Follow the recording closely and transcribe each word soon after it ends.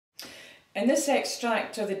In this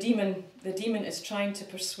extract of the demon is trying to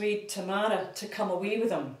persuade Tamara to come away with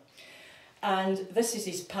him. And this is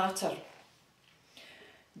his patter.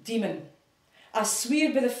 Demon, I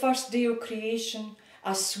swear by the first day of creation,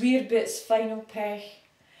 I swear by its final pech,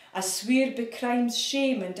 I swear by crime's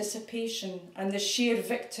shame and dissipation, and the sheer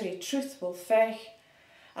victory truth will fech.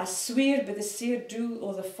 I swear by the sair dool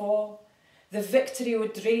o' the fall, the victory o'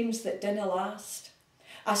 dreams that dinna last.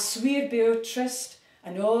 I swear by our tryst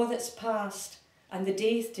and all that's past, and the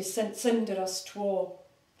death to cinder us twa.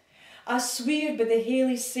 I swear by the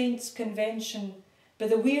Haily Saints' Convention, by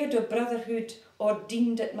the weird o' brotherhood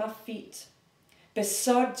ordained at my feet, by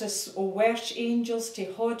swords o' wersh angels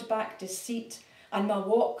to haud back deceit, and my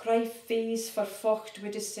walk rife face verfocht wi'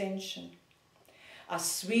 dissension. I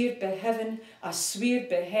swear by heaven, I swear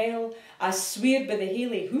by hell, I swear by the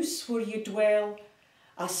Haily hoose where you dwell,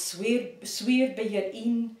 I swear by your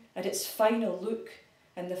een at its final look,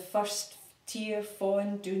 and the first tear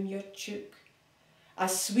fawn down your cheek. I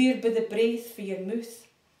swear by the breath for your mouth,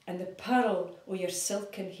 and the pearl o' your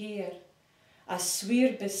silken hair. I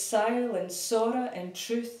swear by sile and sorrow and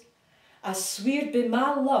truth, I swear by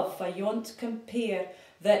my love I yont compare,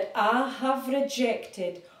 that I have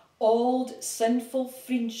rejected old sinful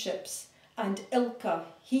friendships and ilka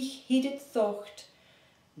he-headed thocht.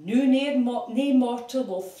 Now nae mortal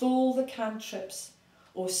will thole the cantrips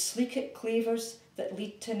o' sleekit clavers that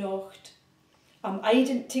lead to nocht. I'm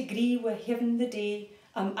ident to gree wi' heaven the day,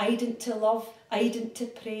 I'm ident to love, ident to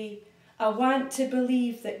pray. I want to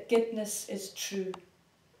believe that goodness is true.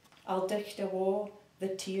 I'll dicht awa the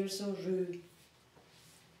tears o' rue.